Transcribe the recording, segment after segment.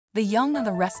The Young and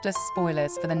the Restless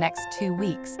spoilers for the next 2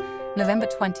 weeks, November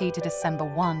 20 to December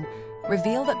 1,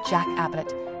 reveal that Jack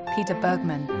Abbott, Peter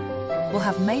Bergman, will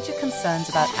have major concerns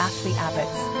about Ashley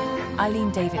Abbott's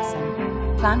Eileen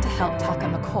Davidson, plan to help Tucker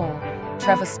McCall,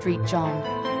 Trevor Street John,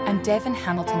 and Devin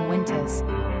Hamilton Winters,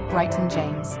 Brighton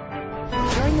James.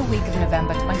 During the week of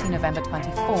November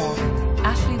 24,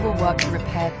 Ashley will work to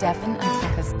repair Devin and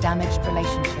Tucker's damaged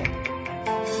relationship.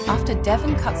 After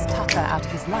Devin cuts Tucker out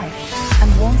of his life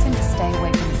and warns him to stay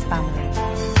away from his family,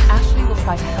 Ashley will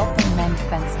try to help them mend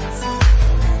fences.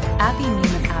 Abby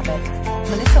Newman Abbott,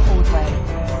 Melissa Ordway,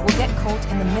 will get caught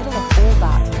in the middle of all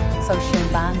that, so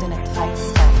she'll land in a tight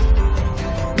spot.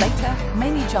 Later,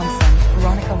 Mamie Johnson,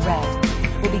 Veronica Red,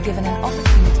 will be given an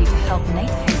opportunity to help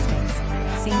Nate Hastings,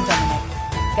 Sean Dominic,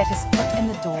 get his foot in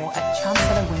the door at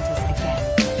Chancellor Winters again.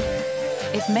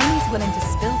 If Mamie's willing to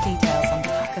spill details on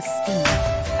Tucker's scheme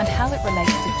and how it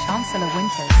relates to Chancellor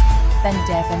Winters, then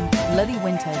Devin, Lily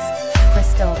Winters,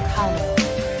 Crystal Carlo,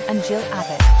 and Jill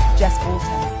Abbott, Jess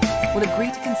Walton, will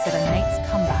agree to consider Nate's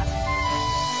comeback.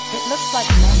 It looks like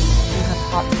Mamie will have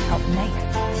heart to help Nate,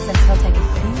 since he'll take a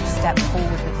huge step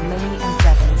forward with Lily and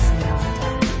Devin soon after.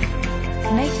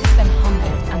 Nate has been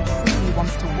humbled and truly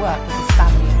wants to work with his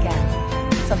family again,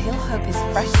 so he'll hope his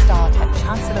fresh start at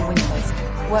Chancellor Winters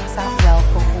works out well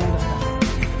for all of them.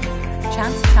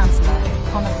 Chancellor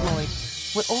Connor Floyd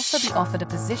will also be offered a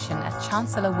position at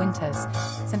Chancellor Winters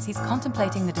since he's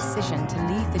contemplating the decision to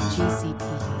leave the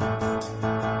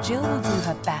GCPD. Jill will do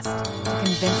her best to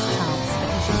convince Chance that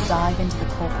he should dive into the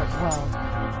corporate world,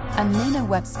 and Nina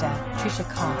Webster, Trisha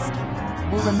Cast,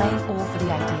 will remain all for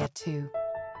the idea too.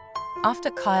 After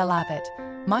Kyle Abbott,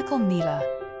 Michael Neela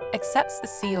accepts the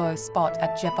COO spot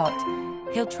at Jebot,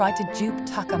 he'll try to dupe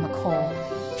Tucker McCall,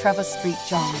 Trevor Street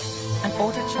John, and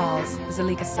Audra Charles,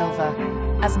 Zalika Silva,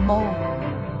 as Mole.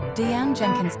 Deanne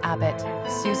Jenkins Abbott,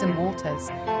 Susan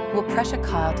Walters, will pressure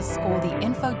Kyle to score the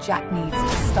info Jack needs to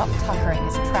stop Tucker in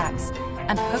his tracks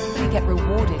and hopefully get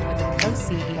rewarded with a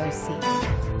co-CEO seat.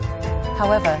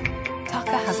 However,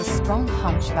 Tucker has a strong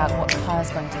hunch about what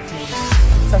Kyle's going to do,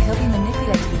 so he'll be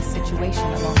manipulating the situation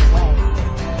along the way.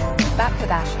 Back with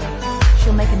Ashley,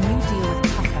 she'll make a new deal with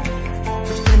Tucker,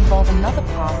 which could involve another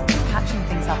path to patching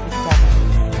things up with Devin.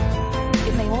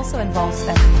 It may also involve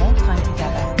spending more time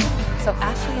together, so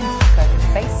Ashley and Tucker could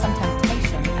face some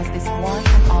temptation as this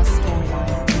Y&R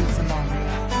storyline moves along.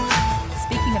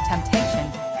 Speaking of temptation,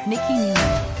 Nikki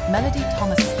Newman, Melody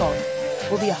Thomas Scott,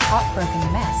 will be a heartbroken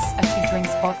mess as she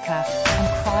drinks vodka and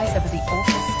cries over the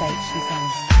awful state she's in.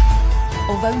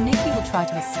 Although Nikki will try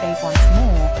to escape once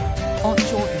more, Aunt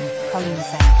Jordan, Colleen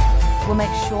Zeng, will make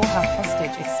sure her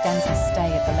hostage extends her stay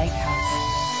at the lake house.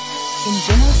 In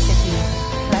Genoa City,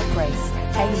 Claire Grace,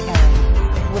 Haley Erin,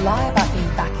 will lie about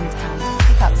being back in town to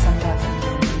pick up some work in the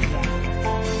media.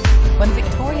 When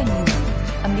Victoria Newman,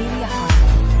 Amelia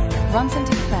Hyman, runs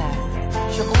into Claire,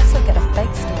 she'll also get a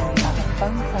fake story about a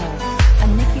phone call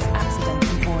and Nikki's accident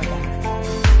in Oregon.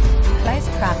 Claire's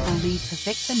trap will lead to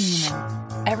Victor Newman,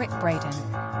 Eric Braden,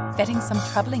 getting some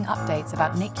troubling updates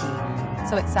about Nikki,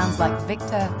 so it sounds like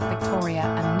Victor, Victoria,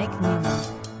 and Nick Newman,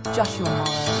 Joshua Morrow,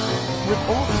 will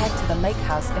all head to the lake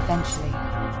house eventually.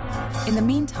 In the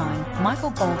meantime, Michael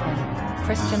Baldwin,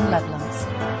 Christian Levlance,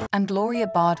 and Gloria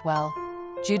Bardwell,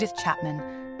 Judith Chapman,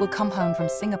 will come home from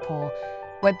Singapore,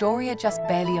 where Doria just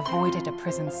barely avoided a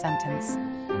prison sentence.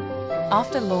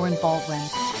 After Lauren Baldwin,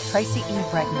 Tracy E.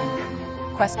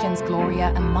 Bregman questions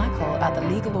Gloria and Michael about the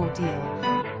legal ordeal,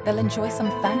 they'll enjoy some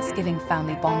Thanksgiving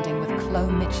family bonding with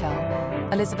Chloe Mitchell,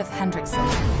 Elizabeth Hendrickson,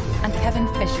 and Kevin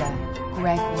Fisher,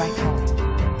 Greg Reichelt.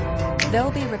 There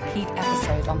will be a repeat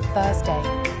episode on Thursday,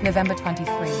 November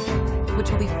 23, which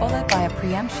will be followed by a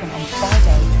preemption on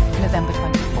Friday, November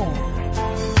 24.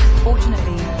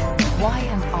 Fortunately,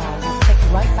 Y&R will pick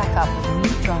right back up with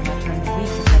new drama during the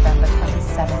week of November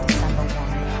 27, December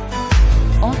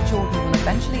 1. Aunt Jordan will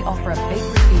eventually offer a big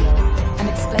reveal and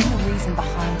explain the reason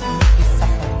behind Nikki's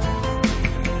suffering.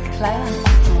 Claire and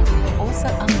Aunt Jordan will also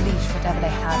unleash whatever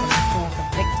they have in store for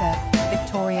Victor,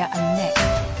 Victoria, and Nick,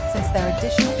 since they're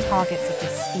additional targets of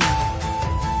this scheme.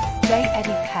 J.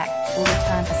 Eddie Peck will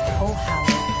return as Cole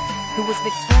Howard, who was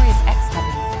Victoria's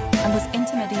ex-hubby and was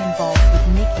intimately involved with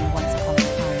Nikki once upon a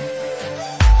time.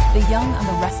 The Young and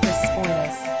the Restless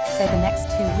spoilers say the next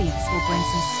 2 weeks will bring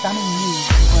some stunning news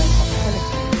and growing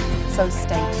hostility, so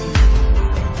stay tuned.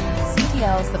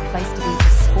 CTL's the place to be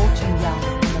for scorching Young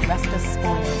and the Restless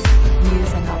spoilers,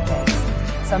 news and updates,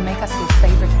 so make us your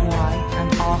favorite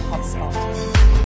Y&R hotspot.